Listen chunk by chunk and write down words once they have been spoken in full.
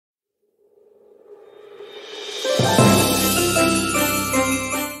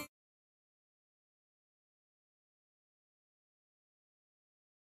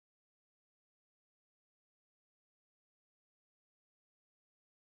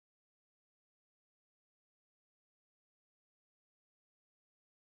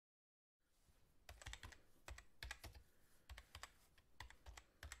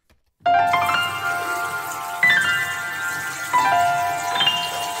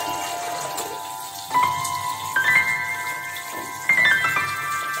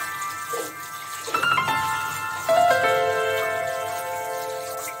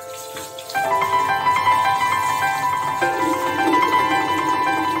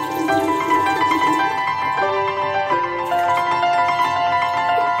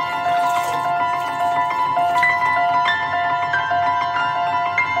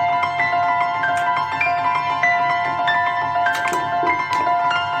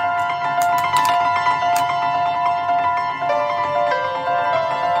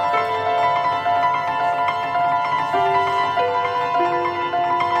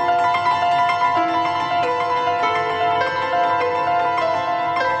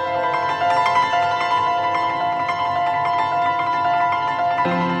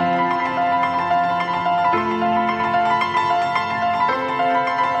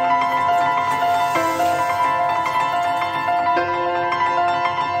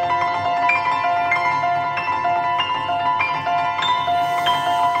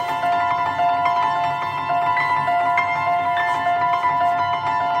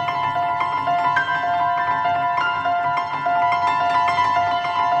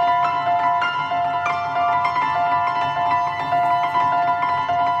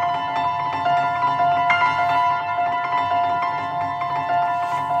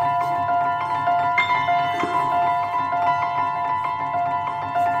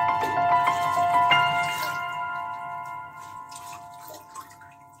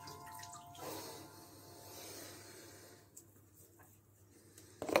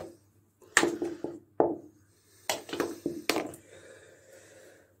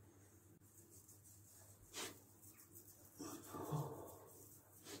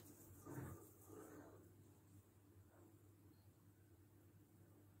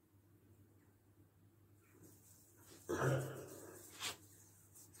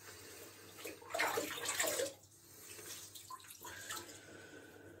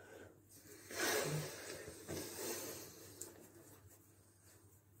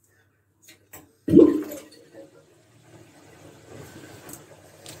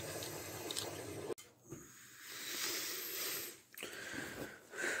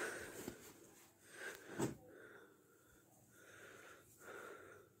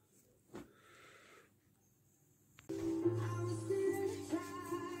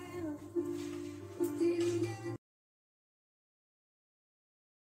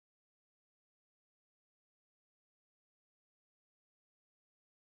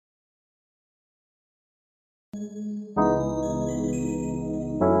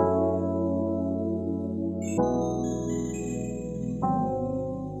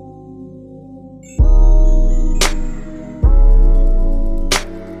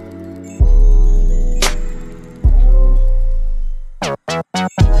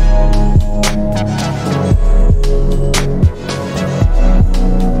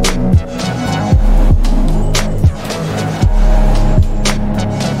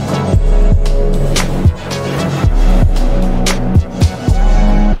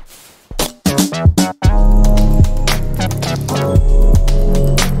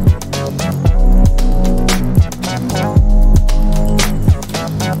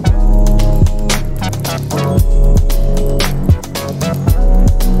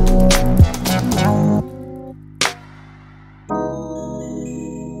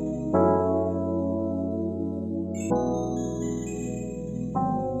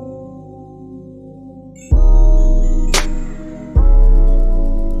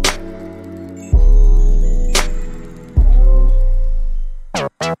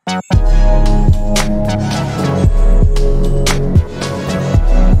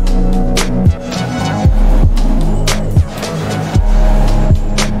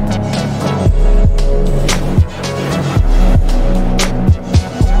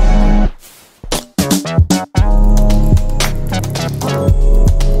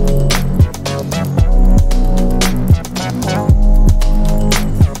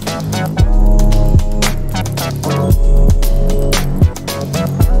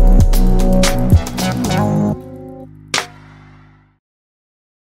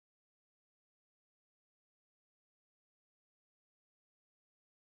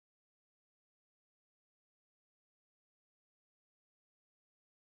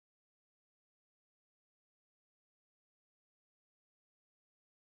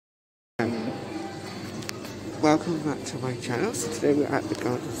Welcome back to my channel. So today we're at the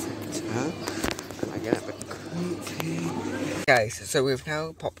garden centre and I get up a coffee. Guys, so we've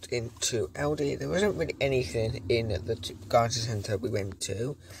now popped into Aldi. There wasn't really anything in the garden centre we went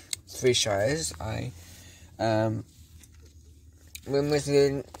to. 3 Shires. I went with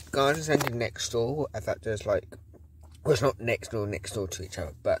the garden centre next door. I thought there's like, well, it's not next door to each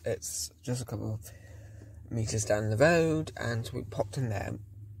other, but it's just a couple of meters down the road, and we popped in there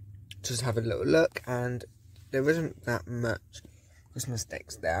just to have a little look, and there isn't that much Christmas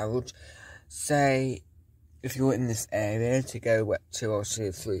decks there. I would say if you're in this area to go to obviously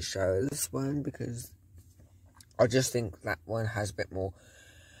the 3 Shires one, because I just think that one has a bit more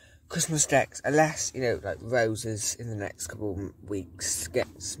Christmas decks, unless, you know, like Roses in the next couple of weeks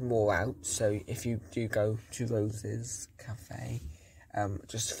gets more out. So if you do go to Rose's Cafe,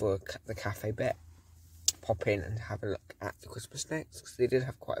 just for the cafe bit, pop in and have a look at the Christmas decks, because they did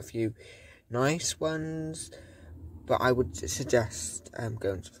have quite a few nice ones, but I would suggest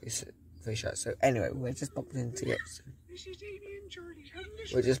going to 3 Shires. So anyway, we're just popping in to get some.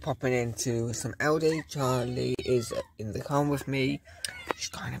 We're just popping into some Aldi. Charlie is in the car with me. She's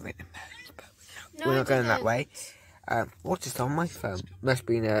kind of in the mood, but we're not going that way. What is on my phone? Must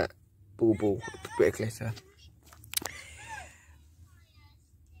be in a bauble, a bit of glitter.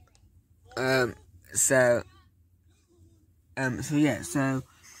 So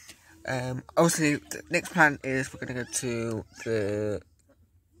obviously the next plan is we're going to go to the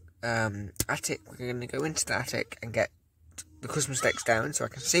attic. We're going to go into the attic and get the Christmas decks down so I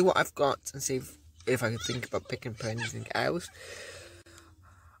can see what I've got and see if I can think about picking up anything else.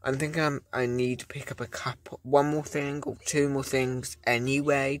 I'm thinking I need to pick up one more thing or 2 more things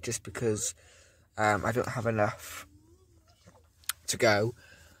anyway, just because I don't have enough to go.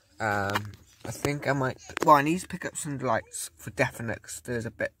 I think I might. Well, I need to pick up some lights for definite. Cause there's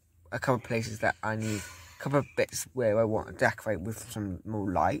a couple of places that I need, a couple of bits where I want to decorate with some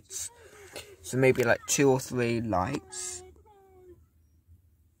more lights. So maybe like 2 or 3 lights.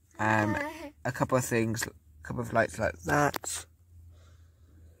 A couple of things, a couple of lights like that.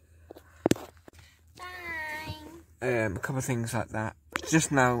 a couple of things like that.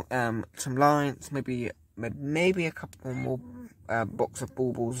 Just now, some lines, maybe a couple more box of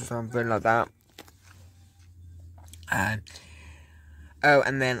baubles or something like that.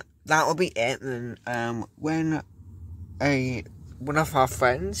 And then that will be it. And then when one of our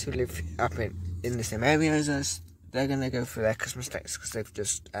friends who live up in the same area as us, they're gonna go for their Christmas decks because they've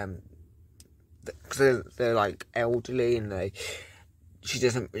just because they're like elderly and she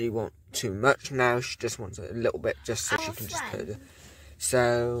doesn't really want too much now. She just wants a little bit just so she can just put it.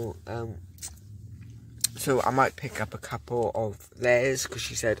 So I might pick up a couple of theirs because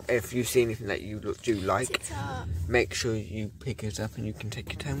she said if you see anything that you do like, make sure you pick it up and you can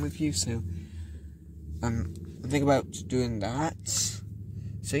take your time with you. So think about doing that.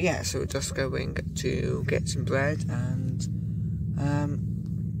 So yeah, so we're just going to get some bread and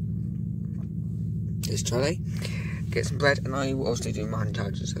it's Charlie. Get some bread, and I will also do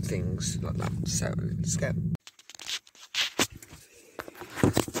montages of things like that. So let's go.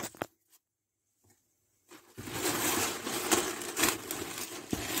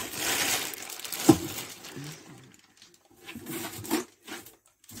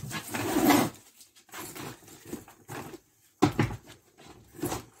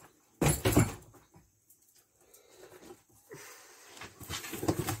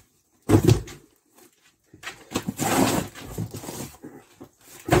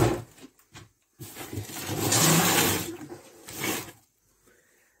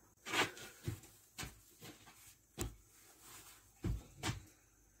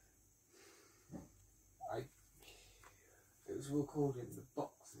 It was recorded in the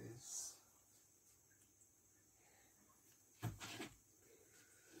boxes.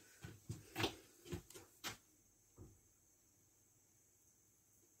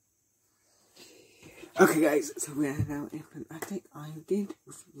 Okay guys, so we are now in an attic. I did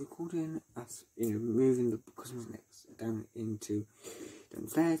recording us, moving the Christmas lights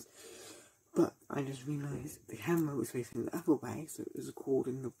downstairs, but I just realised the camera was facing the other way, so it was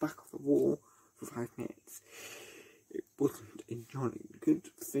recording in the back of the wall for 5 minutes. It wasn't entirely good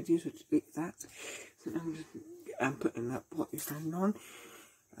video, so to do that. So now I'm just putting that pot you're standing on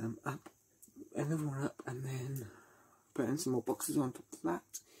up, another one up, and then putting some more boxes on top of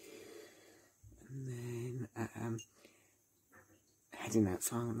that. And then heading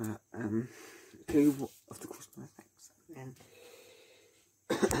outside on that two of the Christmas things,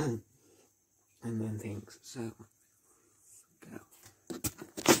 and then things. So go.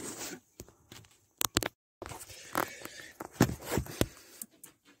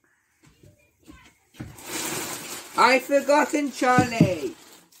 I've forgotten Charlie.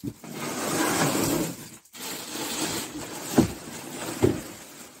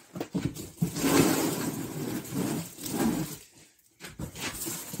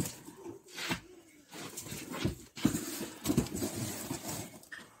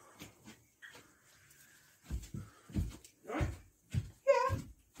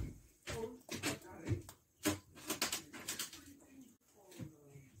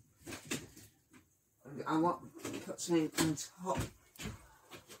 I want to put something on top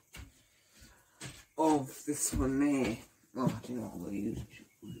of this one there. Oh, I don't know what we'll use.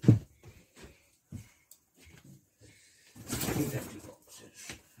 These empty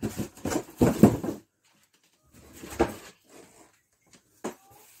boxes.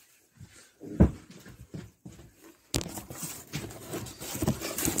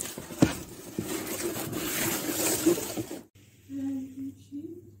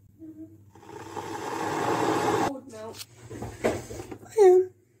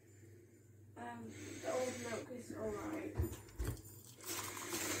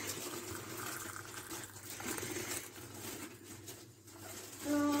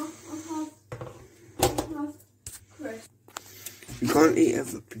 You can't eat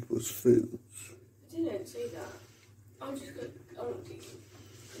other people's food. I didn't say that. I'm just going to eat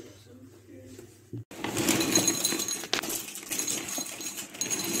some food.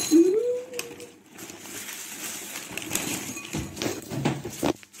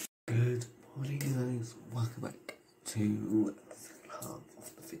 Good morning guys, welcome back to the second half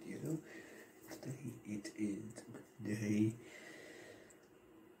of the video. Today it is Monday,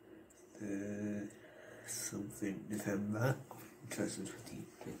 the something November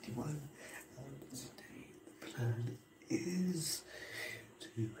 2021, and today the plan is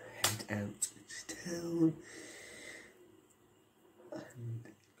to head out to town and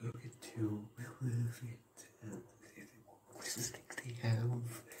go into it and see what Christmas things they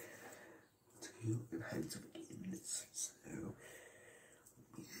have to enhance begins. So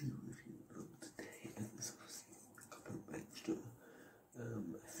we will today, and there's obviously a couple of extra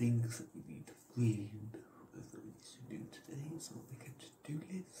things that we need to read as we to-do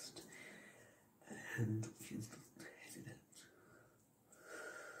list, and we can head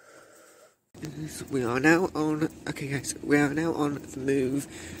out. We are now on. Okay, guys, we are now on the move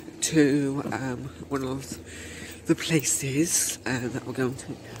to one of the places that we're going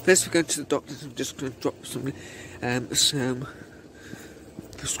to. First, we're going to the doctor's. I'm just going to drop some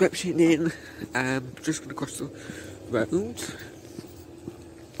prescription in. Just going to cross the road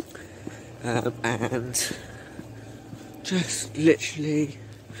and just literally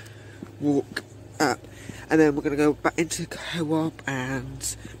walk up, and then we're going to go back into the co-op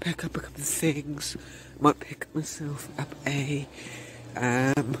and pick up a couple of things. Might pick myself up a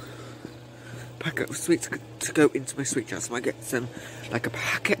packet of sweets to go into my sweet jar. So I might get some, like a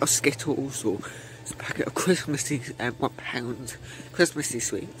packet of Skittles or a packet of Christmassy, £1 Christmassy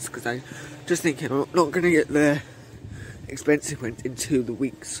sweets, because I'm just thinking I'm not going to get the expensive ones into the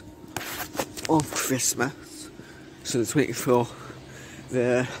weeks of Christmas. So the 24th,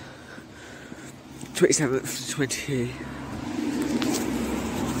 the 27th,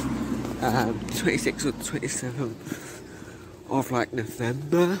 the 26th or 27th of like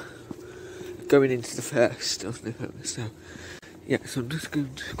November, going into the 1st of November. So yeah, so I'm just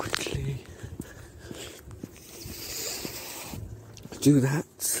going to quickly do that.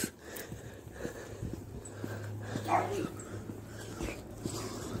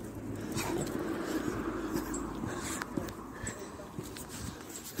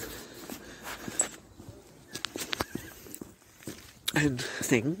 And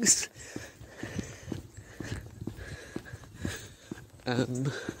things.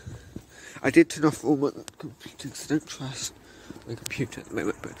 I did turn off all my computers. I don't trust my computer at the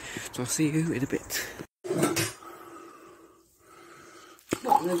moment, but so I'll see you in a bit.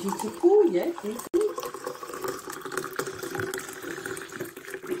 Not ready to go yet, is it?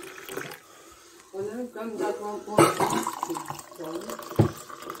 Well, no, Grandad won't want to.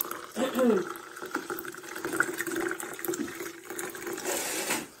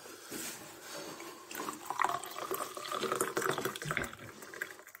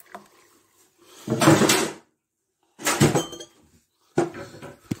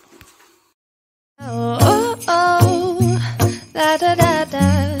 Da da da da,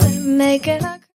 make it